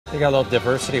We got a little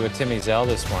diversity with Timmy Zell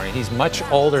this morning. He's much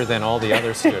older than all the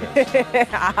other students.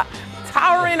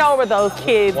 Towering over those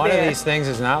kids. One of these things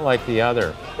is not like the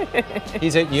other.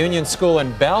 He's at Union School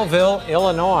in Belleville,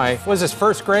 Illinois. Was this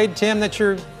first grade, Tim, that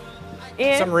you're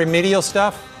in? Some remedial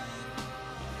stuff?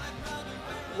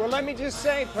 Well, let me just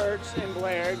say, Perch and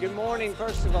Blair, good morning,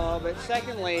 first of all. But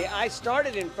secondly, I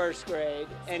started in first grade,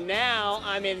 and now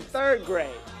I'm in third grade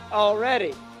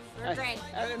already. Third grade.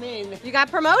 I mean, You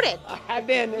got promoted. I've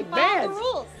been Follow the advanced.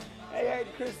 rules. Hey,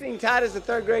 Christine Todd is a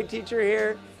third grade teacher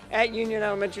here at Union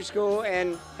Elementary School,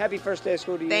 and happy first day of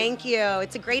school to you. Thank you.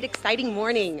 It's a great, exciting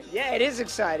morning. Yeah, it is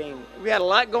exciting. We had a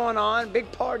lot going on,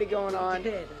 big party going on.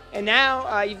 did. And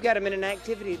now you've got them in an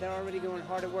activity. They're already going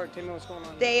hard at work. Tell me what's going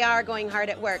on. They are going hard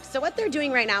at work. So what they're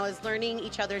doing right now is learning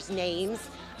each other's names.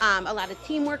 A lot of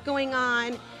teamwork going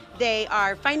on. They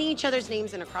are finding each other's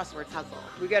names in a crossword puzzle.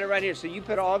 We got it right here. So you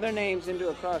put all their names into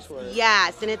a crossword.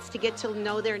 Yes, and it's to get to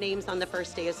know their names on the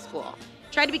first day of school.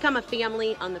 Try to become a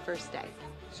family on the first day.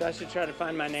 So I should try to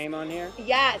find my name on here?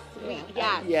 Yes,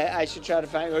 yes. Yeah, I should try to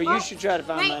find, or you should try to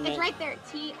find my name. It's right there.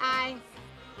 T-I-M.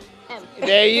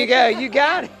 There you go. You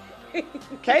got it.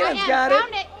 Caitlin's got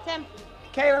Found it. it, Tim.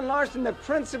 Caitlin Larson, the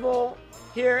principal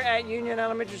here at Union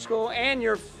Elementary School, and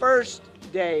your first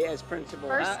day as principal.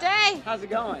 First day. How's it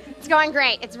going? It's going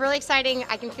great. It's really exciting.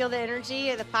 I can feel the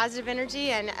energy, the positive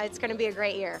energy, and it's going to be a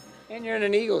great year. And you're in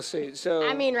an Eagle suit, so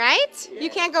I mean, right? You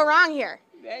can't go wrong here.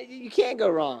 you can't go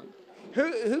wrong.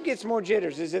 Who gets more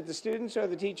jitters? Is it the students or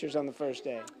the teachers on the first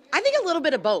day? I think a little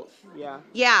bit of both. Yeah.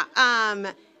 Yeah,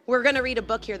 we're going to read a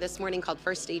book here this morning called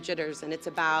First Day Jitters, and it's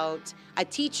about a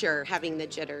teacher having the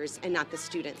jitters and not the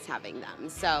students having them.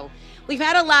 So we've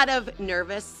had a lot of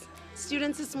nervous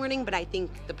students this morning, but I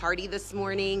think the party this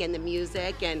morning and the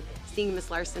music and seeing Miss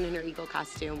Larson in her Eagle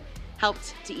costume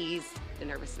helped to ease the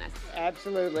nervousness.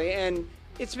 Absolutely. And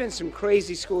it's been some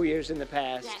crazy school years in the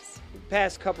past. Yes.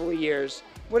 Past couple of years.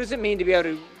 What does it mean to be able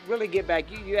to really get back?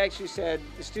 You actually said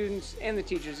the students and the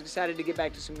teachers excited to get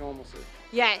back to some normalcy.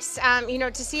 Yes, you know,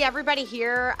 to see everybody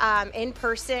here in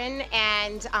person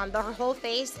and the whole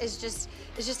face is just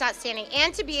outstanding.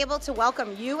 And to be able to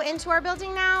welcome you into our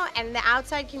building now and the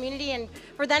outside community, and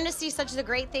for them to see such the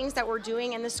great things that we're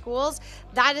doing in the schools,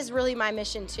 that is really my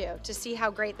mission too, to see how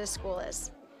great this school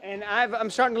is. And I'm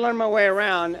starting to learn my way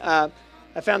around. I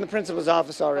found the principal's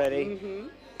office already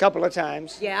a couple of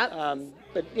times. Yeah.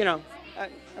 But you know,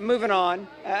 I'm moving on.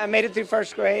 I made it through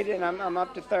first grade, and I'm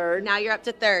up to third. Now you're up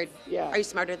to third. Yeah. Are you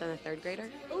smarter than a third grader?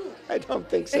 I don't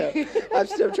think so. I'm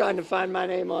still trying to find my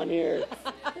name on here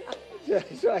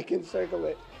so I can circle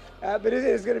it. But it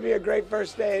is going to be a great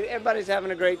first day. Everybody's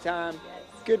having a great time.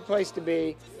 Good place to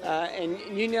be. And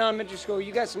Union Elementary School,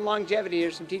 you got some longevity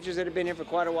here, some teachers that have been here for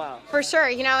quite a while. For sure.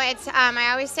 You know, it's I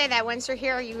always say that once you're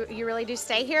here, you really do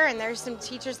stay here, and there's some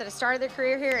teachers that have started their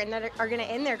career here and that are going to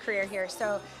end their career here.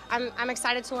 So I'm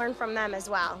excited to learn from them as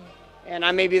well. And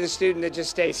I may be the student that just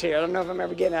stays here. I don't know if I'm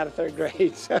ever getting out of third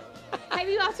grade. So. I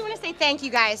do also want to say thank you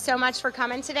guys so much for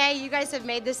coming today. You guys have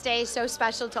made this day so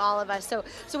special to all of us. So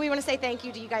we want to say thank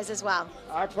you to you guys as well.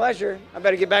 Our pleasure. I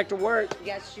better get back to work.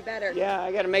 Yes, you better. Yeah,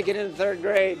 I got to make it into third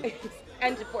grade.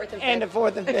 And to fourth and fifth. And to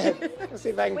fourth and fifth. Let's see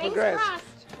if I can progress.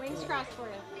 Wings crossed for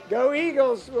you. Go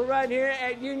Eagles! We're right here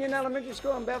at Union Elementary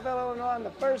School in Belleville, Illinois on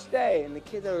the first day, and the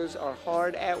kiddos are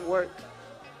hard at work.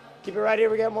 Keep it right here.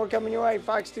 We got more coming your way.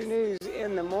 Fox 2 News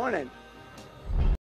in the morning.